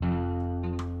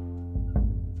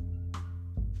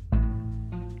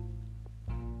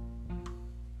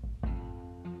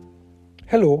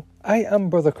Hello, I am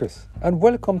Brother Chris, and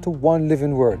welcome to One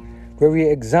Living Word, where we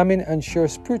examine and share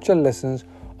spiritual lessons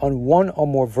on one or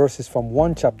more verses from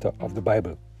one chapter of the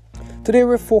Bible. Today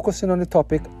we're focusing on the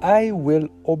topic, I will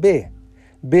obey,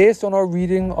 based on our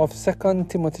reading of 2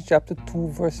 Timothy chapter 2,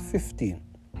 verse 15.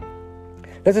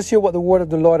 Let us hear what the word of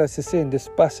the Lord has to say in this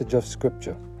passage of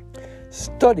Scripture.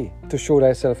 Study to show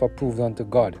thyself approved unto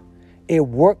God, a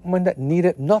workman that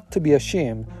needeth not to be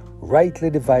ashamed, rightly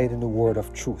dividing the word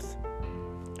of truth.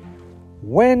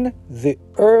 When the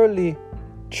early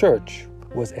church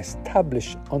was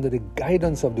established under the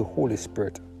guidance of the Holy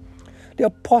Spirit, the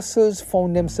apostles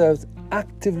found themselves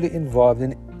actively involved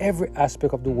in every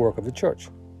aspect of the work of the church.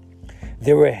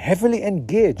 They were heavily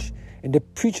engaged in the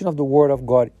preaching of the Word of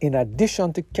God in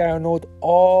addition to carrying out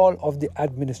all of the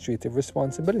administrative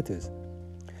responsibilities.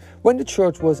 When the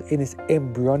church was in its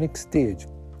embryonic stage,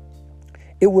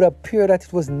 it would appear that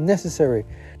it was necessary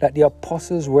that the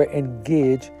apostles were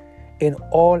engaged in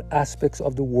all aspects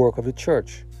of the work of the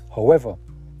church. However,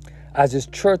 as this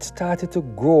church started to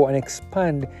grow and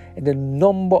expand in the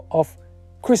number of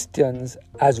Christians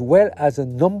as well as the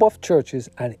number of churches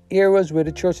and areas where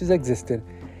the churches existed,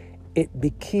 it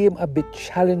became a bit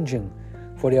challenging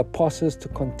for the apostles to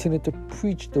continue to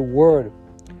preach the word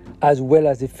as well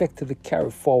as effectively carry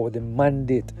forward the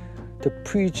mandate to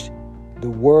preach the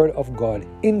word of God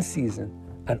in season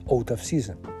and out of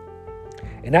season.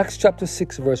 In Acts chapter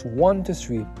 6 verse 1 to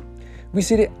 3, we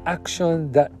see the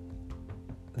action that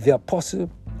the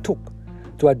apostle took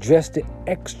to address the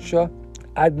extra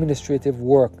administrative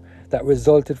work that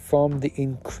resulted from the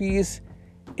increase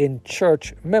in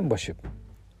church membership.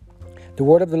 The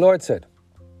word of the Lord said,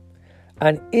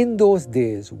 "And in those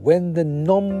days, when the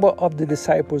number of the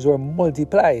disciples were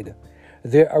multiplied,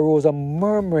 there arose a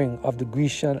murmuring of the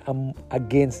Grecians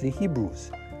against the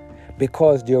Hebrews,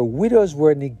 because their widows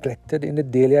were neglected in the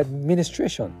daily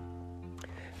administration.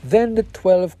 Then the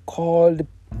 12 called the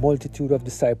multitude of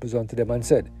disciples unto them and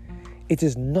said, It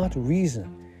is not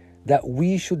reason that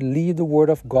we should leave the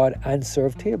word of God and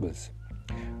serve tables.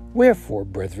 Wherefore,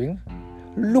 brethren,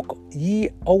 look ye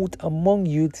out among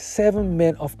you 7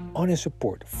 men of honest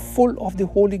report, full of the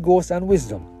Holy Ghost and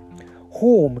wisdom,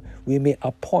 whom we may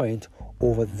appoint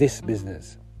over this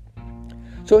business."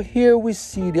 So here we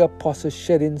see the apostles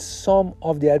shedding some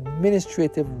of the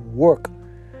administrative work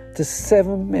to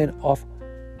 7 men of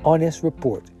honest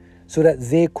report so that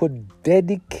they could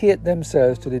dedicate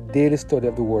themselves to the daily study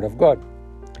of the Word of God.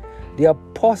 The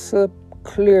apostle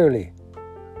clearly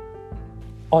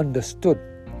understood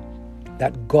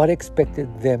that God expected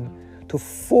them to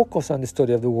focus on the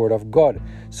study of the Word of God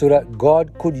so that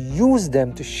God could use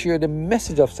them to share the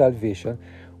message of salvation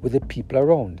with the people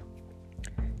around.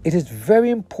 It is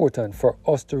very important for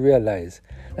us to realize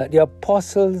that the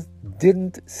apostles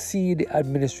didn't see the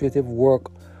administrative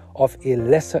work of a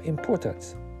lesser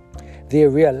importance. They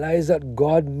realized that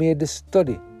God made the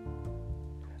study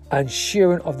and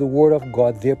sharing of the Word of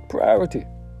God their priority.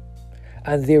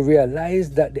 And they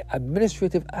realized that the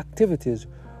administrative activities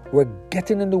were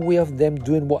getting in the way of them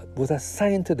doing what was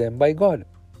assigned to them by God.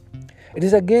 It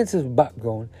is against this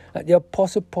background that the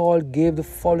Apostle Paul gave the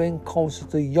following counsel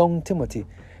to young Timothy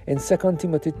in 2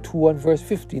 Timothy 2 and verse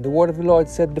 15. The word of the Lord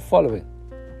said the following,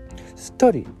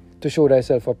 "Study to show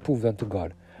thyself approved unto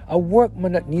God, a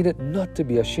workman that needeth not to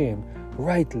be ashamed,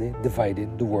 rightly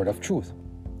dividing the word of truth."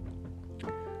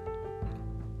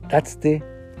 That's the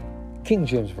King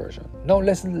James Version. Now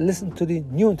let's listen to the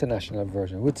New International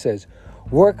Version, which says,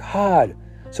 "Work hard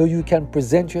so you can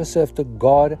present yourself to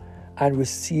God and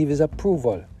receive His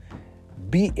approval.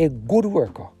 Be a good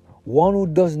worker, one who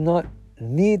does not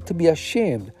need to be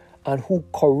ashamed and who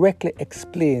correctly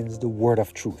explains the word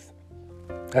of truth."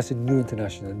 That's the New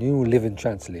International, New Living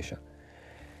Translation.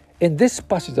 In this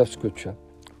passage of Scripture,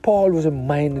 Paul was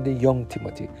reminding the young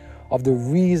Timothy of the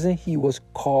reason he was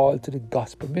called to the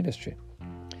gospel ministry.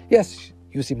 Yes,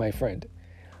 you see, my friend,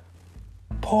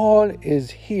 Paul is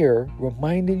here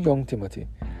reminding young Timothy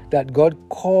that God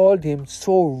called him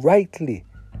so rightly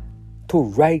to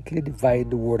rightly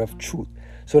divide the word of truth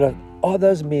so that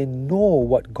others may know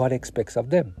what God expects of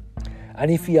them. And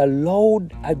if he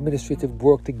allowed administrative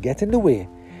work to get in the way,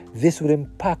 this would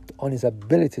impact on his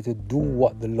ability to do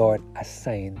what the Lord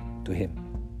assigned to him.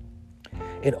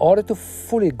 In order to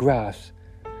fully grasp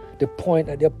the point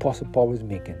that the Apostle Paul was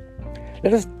making,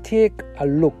 let us take a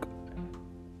look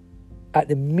at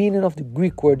the meaning of the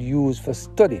Greek word used for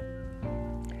study.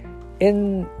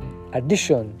 In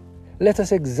addition, let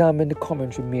us examine the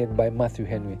commentary made by Matthew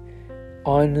Henry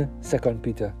on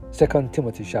 2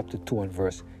 Timothy chapter 2 and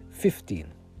verse 15.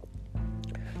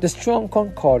 The Strong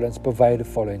Concordance provides the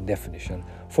following definition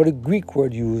for the Greek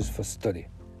word used for study.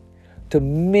 To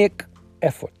make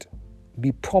effort,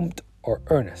 be prompt or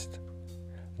earnest.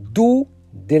 Do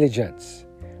diligence,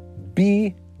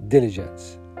 be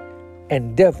diligence.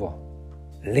 Endeavor,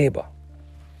 labor.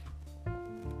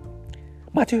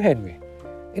 Matthew Henry,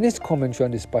 in his commentary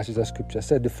on this passage of scripture,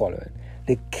 said the following: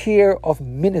 the care of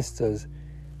ministers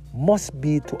must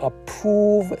be to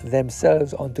approve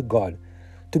themselves unto God,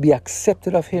 to be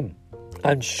accepted of Him,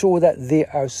 and show that they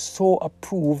are so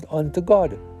approved unto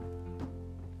God.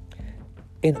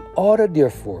 In order,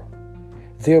 therefore,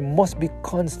 there must be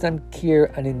constant care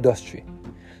and industry.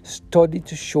 Study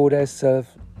to show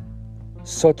thyself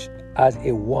such as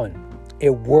a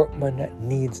workman that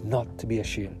needs not to be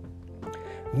ashamed.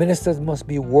 Ministers must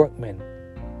be workmen.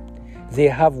 They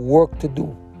have work to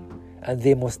do, and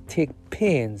they must take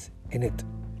pains in it.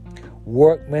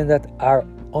 Workmen that are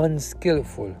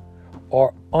unskillful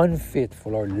or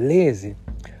unfaithful or lazy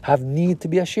have need to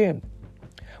be ashamed.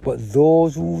 But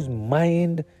those who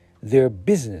mind their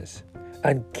business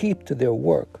and keep to their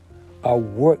work are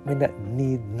workmen that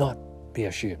need not be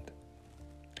ashamed.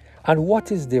 And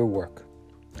what is their work?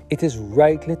 It is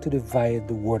rightly to divide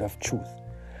the word of truth,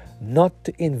 not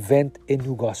to invent a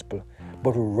new gospel,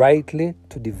 but rightly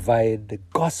to divide the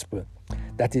gospel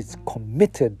that is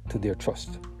committed to their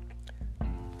trust,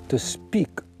 to speak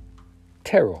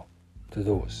terror to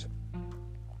those.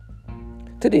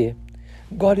 Today,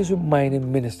 God is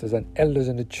reminding ministers and elders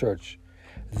in the church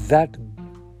that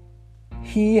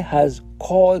He has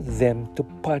called them to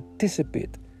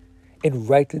participate in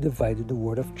rightly dividing the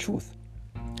word of truth.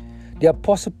 The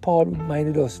Apostle Paul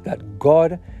reminded us that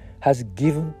God has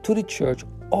given to the church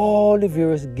all the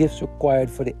various gifts required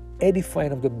for the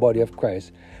edifying of the body of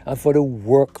Christ and for the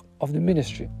work of the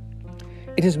ministry.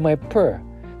 It is my prayer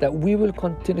that we will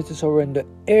continue to surrender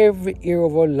every area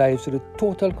of our lives to the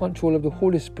total control of the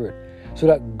Holy Spirit, so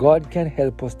that God can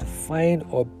help us to find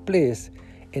our place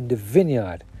in the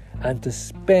vineyard and to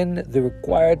spend the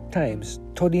required time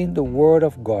studying the Word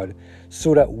of God,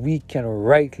 so that we can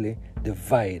rightly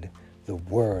divide the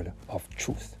word of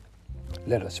truth.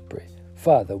 Let us pray.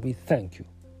 Father, we thank you.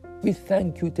 We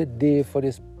thank you today for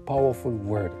this powerful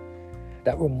word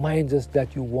that reminds us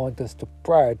that you want us to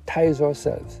prioritize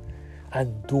ourselves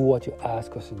and do what you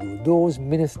ask us to do. Those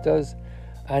ministers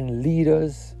and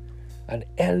leaders and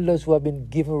elders who have been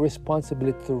given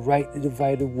responsibility to rightly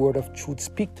divide the word of truth,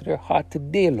 speak to their heart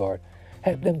today, Lord.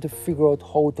 Help them to figure out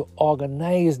how to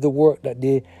organize the work that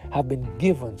they have been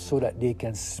given, so that they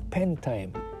can spend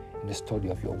time in the study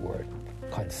of your word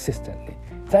consistently.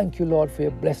 Thank you, Lord, for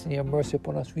your blessing and your mercy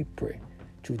upon us, we pray.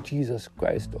 Through Jesus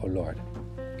Christ, our Lord.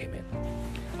 Amen.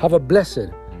 Have a blessed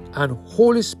and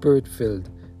Holy Spirit-filled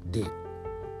day.